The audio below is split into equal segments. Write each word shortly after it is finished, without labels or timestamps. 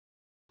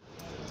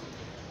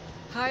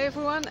Hi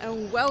everyone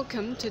and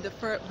welcome to the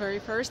very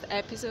first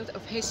episode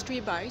of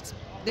History Bites.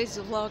 This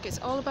vlog is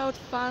all about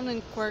fun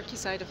and quirky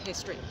side of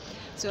history.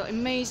 So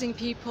amazing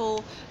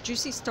people,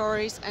 juicy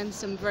stories and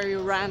some very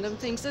random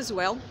things as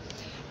well.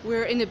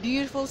 We're in the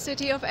beautiful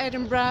city of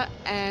Edinburgh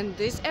and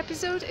this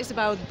episode is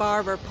about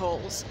barber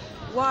poles.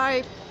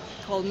 Why?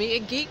 Call me a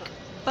geek,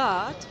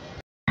 but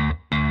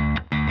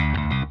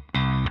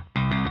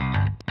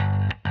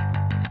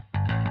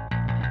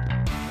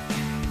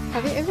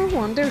have you ever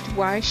wondered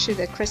why should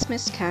a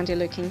Christmas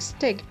candy-looking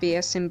stick be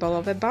a symbol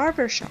of a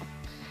barbershop?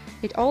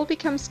 It all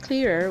becomes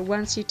clearer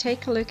once you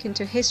take a look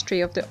into history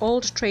of the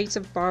old trades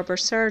of barber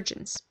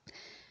surgeons.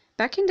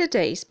 Back in the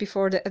days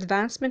before the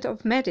advancement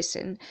of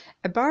medicine,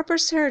 a barber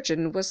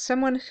surgeon was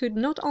someone who'd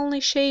not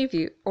only shave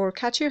you or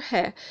cut your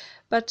hair,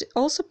 but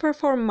also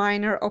perform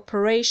minor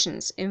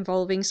operations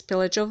involving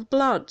spillage of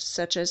blood,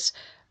 such as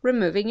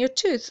removing your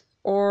tooth,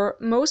 or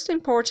most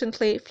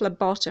importantly,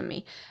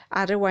 phlebotomy,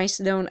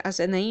 otherwise known as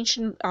an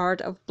ancient art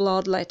of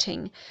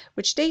bloodletting,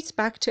 which dates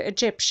back to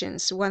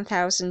Egyptians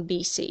 1000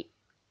 BC.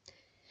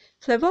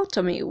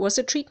 Phlebotomy was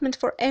a treatment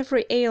for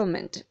every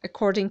ailment,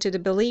 according to the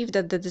belief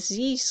that the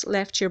disease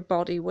left your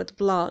body with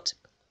blood.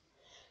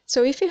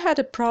 So if you had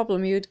a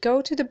problem, you'd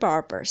go to the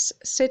barber's,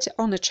 sit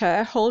on a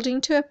chair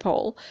holding to a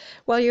pole,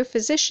 while your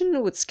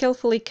physician would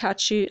skillfully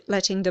cut you,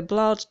 letting the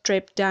blood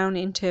drip down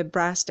into a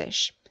brass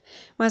dish.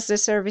 Once the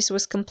service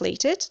was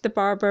completed, the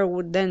barber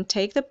would then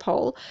take the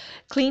pole,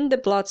 clean the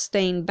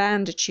blood-stained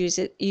bandage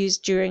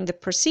used during the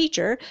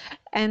procedure,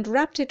 and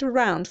wrap it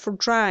around for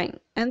drying,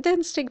 and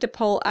then stick the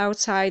pole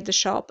outside the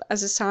shop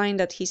as a sign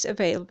that he's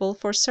available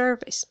for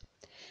service.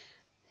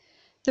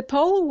 The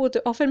pole would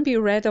often be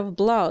red of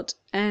blood,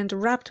 and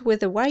wrapped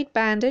with a white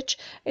bandage,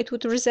 it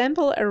would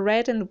resemble a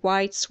red and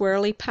white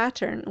swirly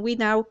pattern we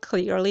now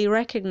clearly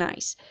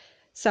recognize.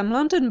 Some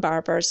London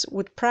barbers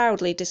would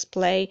proudly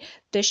display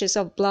dishes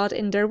of blood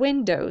in their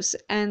windows,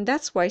 and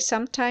that's why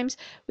sometimes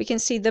we can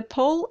see the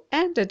pole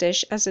and the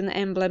dish as an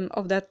emblem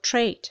of that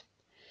trade.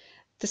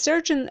 The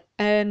surgeon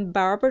and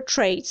barber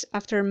trades,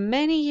 after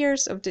many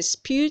years of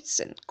disputes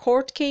and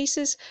court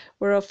cases,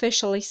 were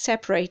officially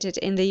separated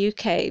in the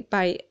UK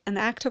by an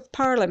Act of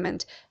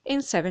Parliament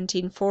in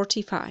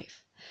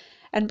 1745.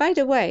 And by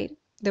the way,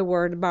 the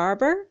word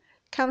barber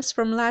comes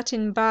from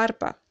Latin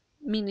barba,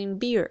 meaning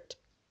beard.